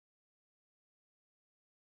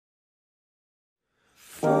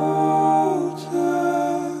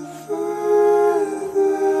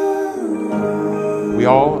We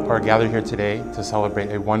all are gathered here today to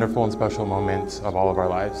celebrate a wonderful and special moment of all of our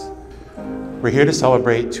lives. We're here to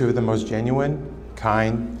celebrate two of the most genuine,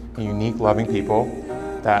 kind, and unique loving people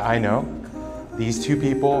that I know. These two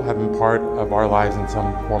people have been part of our lives in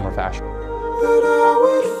some form or fashion.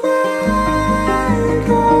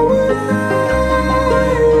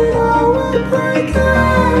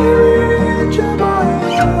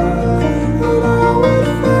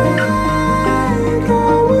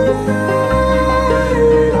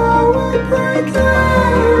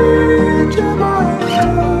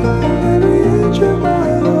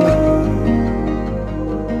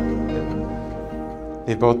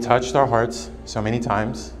 They've both touched our hearts so many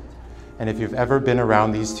times, and if you've ever been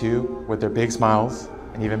around these two with their big smiles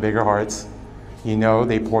and even bigger hearts, you know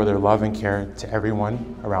they pour their love and care to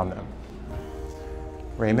everyone around them.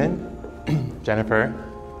 Raymond, Jennifer,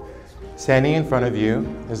 standing in front of you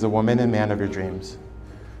is the woman and man of your dreams.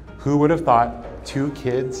 Who would have thought two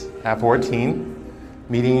kids at 14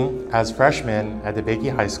 meeting as freshmen at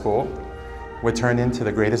DeBakey High School would turn into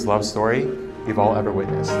the greatest love story we've all ever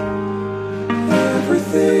witnessed?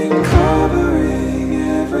 Everything covering,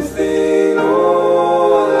 everything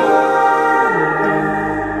all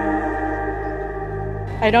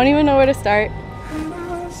I don't even know where to start.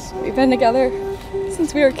 We've been together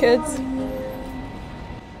since we were kids.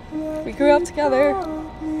 We grew up together.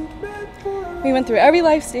 We went through every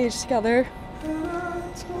life stage together.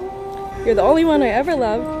 You're the only one I ever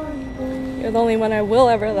loved. You're the only one I will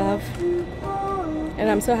ever love. And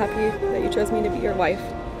I'm so happy that you chose me to be your wife.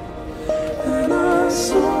 And I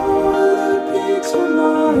saw the peaks on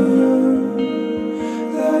my own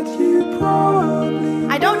that you probably...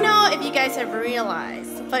 I don't know if you guys have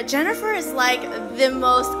realized, but Jennifer is like the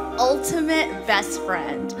most ultimate best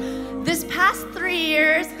friend. This past 3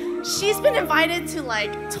 years, she's been invited to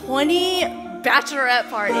like 20 bachelorette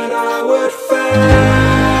parties. But I would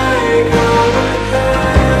fake, I would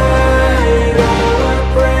hate, I would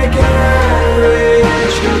break every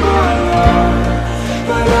inch of my life.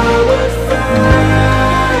 But I would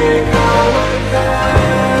fake, I would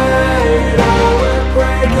hate, I would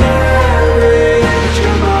break every inch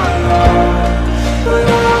of my life. But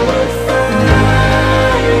I would fake,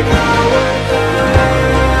 I would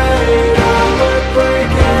hate, I would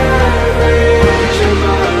break every inch of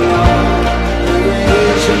my life. Every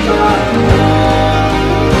inch of my life.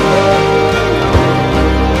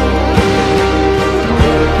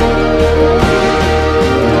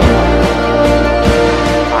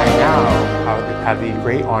 I have the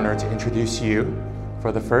great honor to introduce you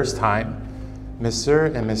for the first time,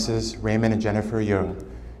 Mr. and Mrs. Raymond and Jennifer Young.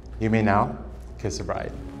 You may now kiss the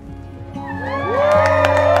bride.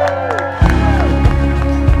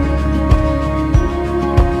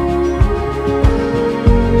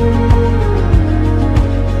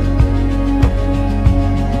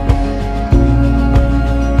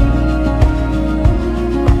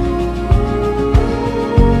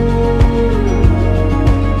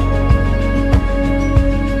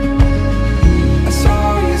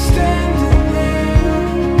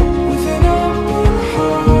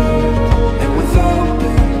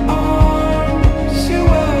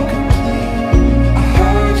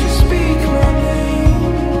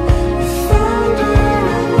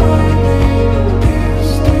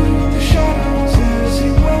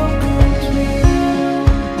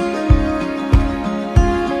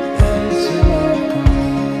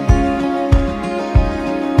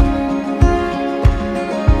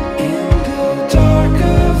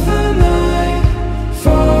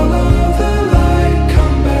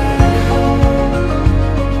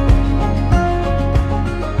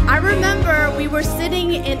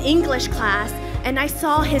 English class, and I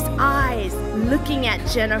saw his eyes looking at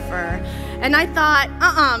Jennifer, and I thought,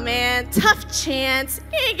 man, tough chance,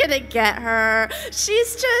 you ain't gonna get her.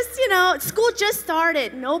 She's just, school just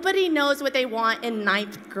started. Nobody knows what they want in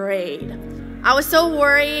 9th grade. I was so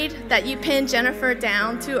worried that you pinned Jennifer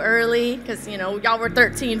down too early, because, y'all were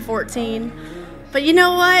 13, 14. But you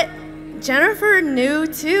know what? Jennifer knew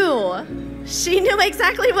too. She knew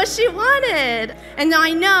exactly what she wanted. And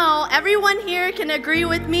I know everyone here can agree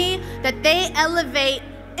with me that they elevate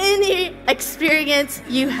any experience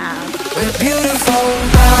you have. We're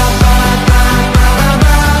beautiful.